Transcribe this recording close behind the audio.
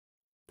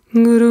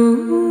Hello,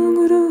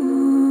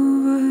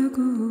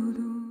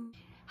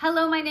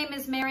 my name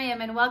is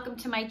Miriam and welcome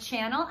to my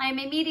channel. I'm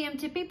a medium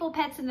to people,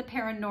 pets, and the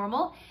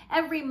paranormal.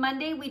 Every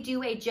Monday we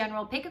do a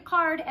general pick a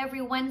card.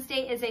 Every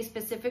Wednesday is a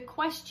specific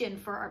question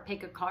for our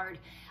pick a card.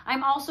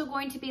 I'm also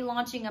going to be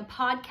launching a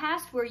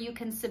podcast where you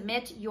can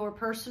submit your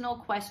personal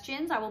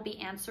questions. I will be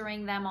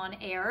answering them on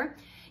air.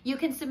 You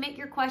can submit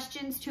your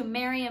questions to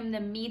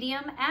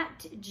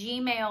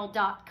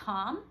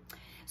miriamthemedium@gmail.com.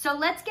 So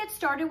let's get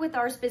started with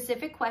our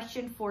specific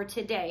question for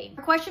today.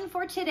 Our question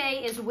for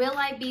today is, will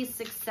I be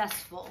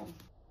successful?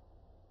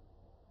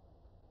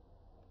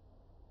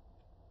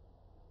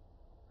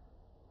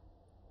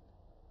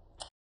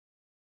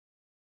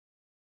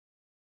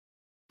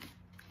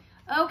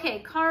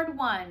 Okay, card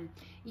one.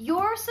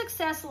 Your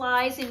success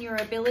lies in your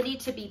ability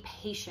to be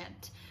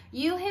patient.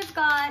 You have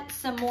got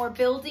some more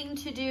building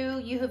to do.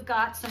 You have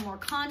got some more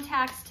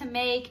contacts to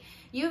make.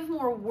 You have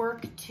more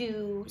work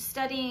to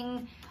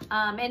studying.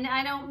 And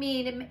I don't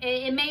mean,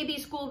 it may be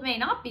school, it may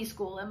not be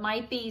school. It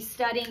might be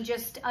studying,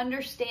 just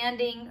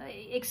understanding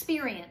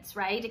experience,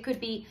 right? It could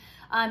be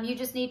you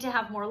just need to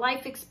have more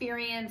life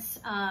experience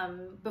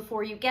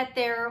before you get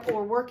there,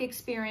 or work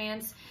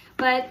experience.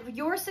 But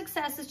your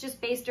success is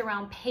just based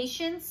around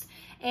patience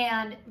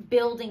and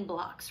building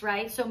blocks,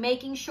 right? So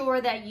making sure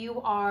that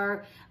you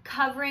are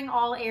covering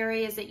all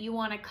areas that you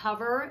want to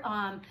cover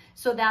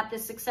so that the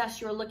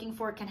success you're looking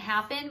for can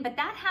happen. But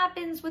that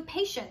happens with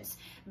patience.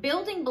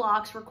 Building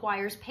blocks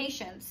requires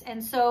patience.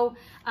 And so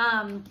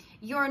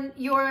you're on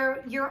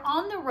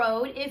the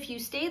road. If you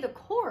stay the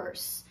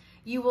course,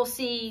 you will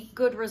see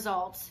good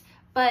results.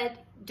 But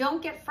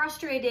don't get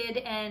frustrated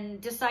and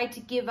decide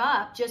to give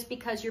up just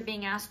because you're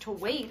being asked to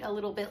wait a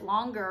little bit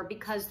longer,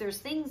 because there's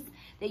things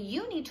that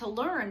you need to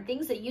learn,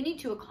 things that you need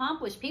to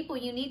accomplish, people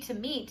you need to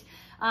meet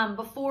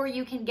before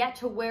you can get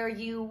to where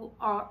you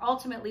are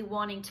ultimately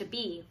wanting to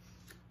be.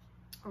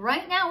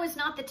 Right now is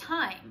not the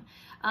time,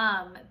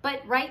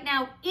 but right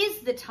now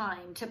is the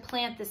time to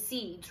plant the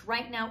seeds.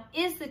 Right now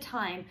is the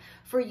time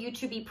for you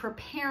to be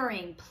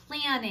preparing,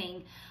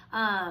 planning,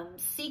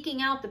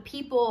 seeking out the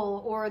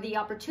people or the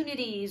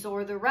opportunities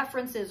or the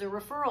references or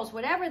referrals,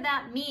 whatever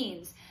that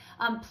means.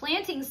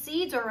 Planting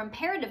seeds are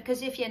imperative,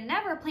 because if you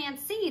never plant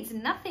seeds,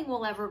 nothing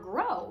will ever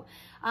grow.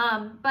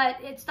 But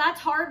that's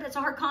hard. That's a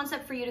hard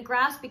concept for you to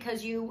grasp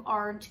because you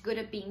aren't good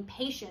at being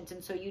patient.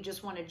 And so you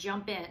just want to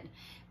jump in.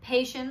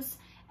 Patience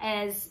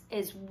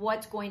is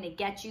what's going to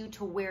get you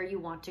to where you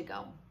want to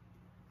go.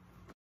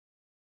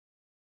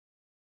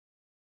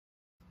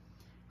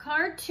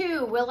 Card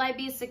two, will I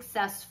be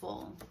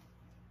successful?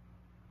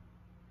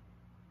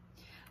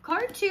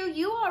 Card two,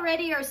 you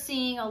already are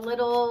seeing a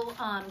little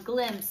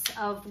glimpse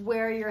of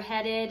where you're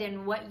headed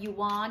and what you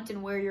want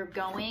and where you're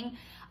going.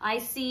 I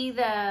see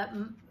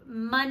the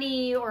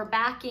money or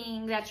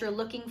backing that you're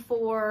looking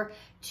for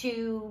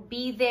to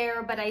be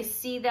there, but I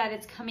see that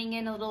it's coming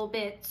in a little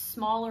bit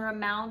smaller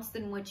amounts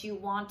than what you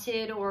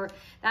wanted, or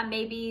that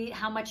maybe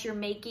how much you're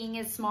making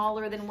is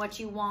smaller than what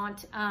you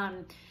want.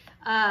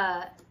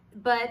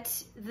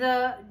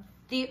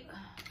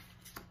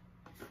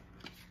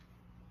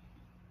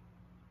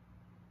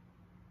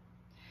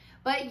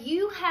 But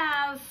you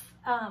have,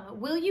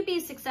 will you be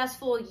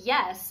successful?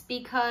 Yes,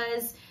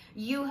 because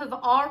you have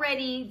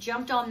already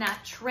jumped on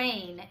that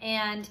train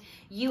and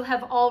you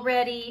have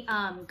already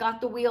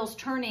got the wheels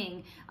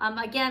turning.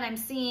 Again, I'm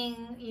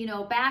seeing,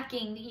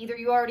 backing, either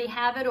you already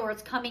have it or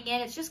it's coming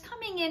in. It's just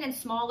coming in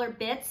smaller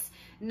bits,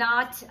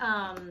 not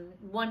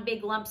one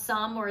big lump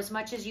sum or as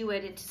much as you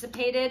had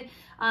anticipated.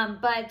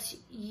 But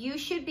you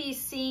should be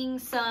seeing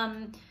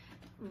some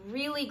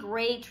really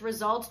great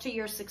results to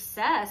your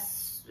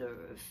success,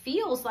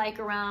 feels like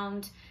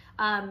around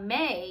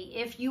May.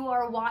 If you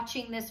are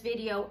watching this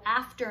video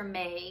after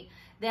May,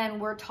 then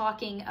we're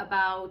talking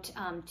about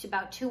to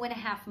about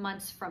 2.5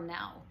 months from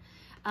now.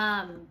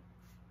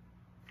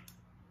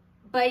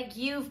 But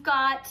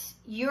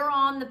you're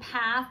on the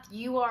path.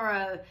 You are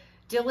a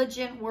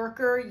diligent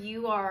worker.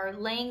 You are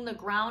laying the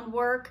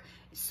groundwork.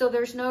 So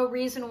there's no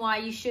reason why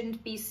you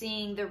shouldn't be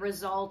seeing the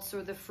results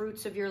or the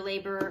fruits of your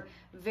labor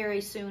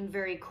very soon,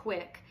 very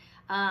quick.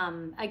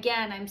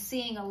 Again, I'm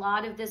seeing a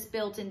lot of this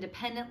built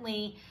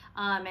independently,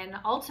 and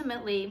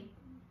ultimately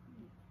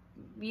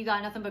you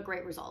got nothing but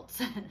great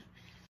results.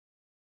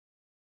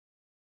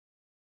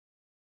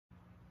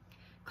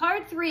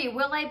 Card three,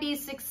 will I be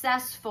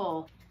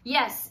successful?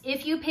 Yes,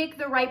 if you pick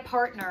the right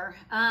partner.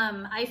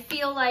 I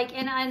feel like,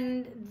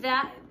 and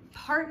that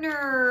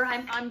partner,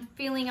 I'm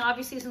feeling,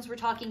 obviously, since we're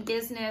talking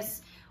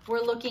business,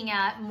 we're looking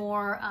at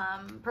more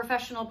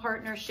professional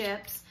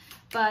partnerships.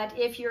 But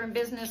if you're in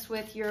business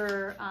with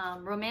your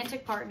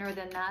romantic partner,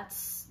 then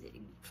that's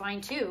fine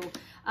too.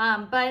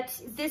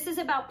 But this is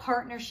about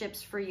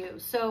partnerships for you.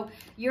 So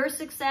your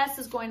success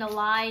is going to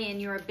lie in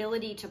your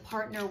ability to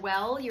partner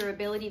well, your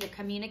ability to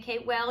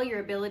communicate well, your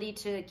ability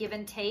to give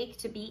and take,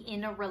 to be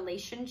in a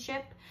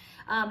relationship.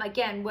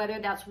 Again, whether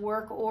that's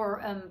work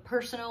or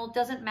personal,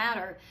 doesn't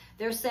matter.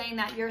 They're saying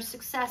that your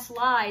success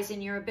lies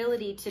in your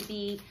ability to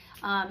be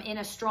in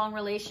a strong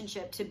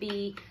relationship, to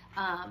be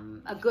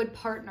a good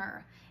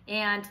partner.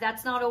 And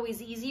that's not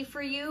always easy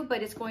for you,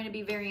 but it's going to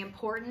be very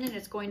important, and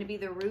it's going to be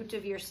the root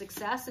of your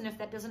success. And if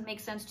that doesn't make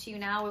sense to you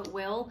now, it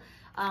will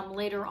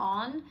later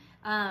on.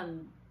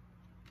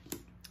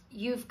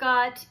 You've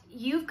got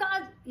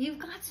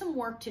some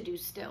work to do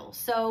still.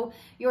 So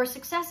your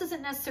success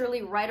isn't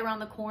necessarily right around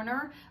the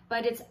corner,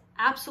 but it's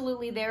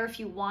absolutely there if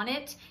you want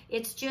it.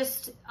 It's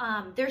just,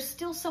 there's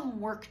still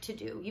some work to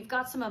do. You've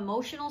got some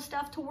emotional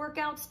stuff to work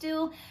out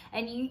still,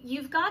 and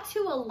you've got to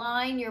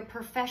align your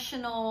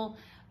professional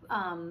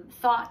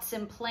thoughts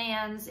and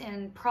plans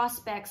and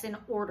prospects in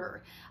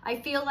order. I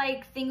feel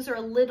like things are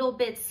a little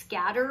bit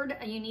scattered.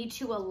 You need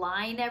to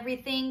align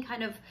everything,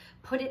 kind of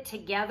put it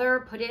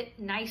together, put it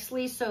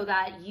nicely so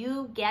that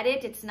you get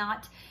it. It's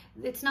not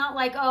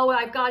like, oh,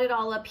 I've got it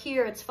all up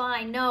here, it's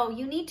fine. No,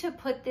 you need to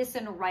put this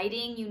in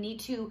writing. You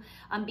need to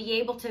be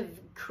able to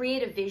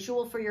create a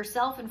visual for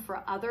yourself and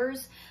for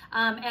others.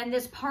 And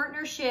this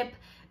partnership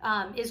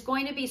is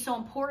going to be so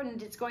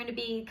important. It's going to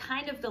be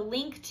kind of the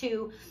link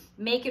to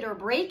make it or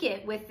break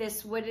it with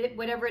this,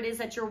 whatever it is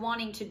that you're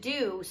wanting to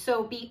do.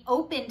 So be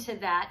open to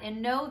that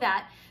and know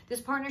that this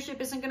partnership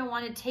isn't going to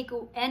want to take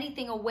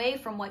anything away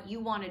from what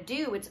you want to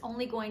do. It's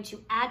only going to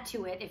add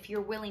to it if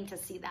you're willing to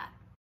see that.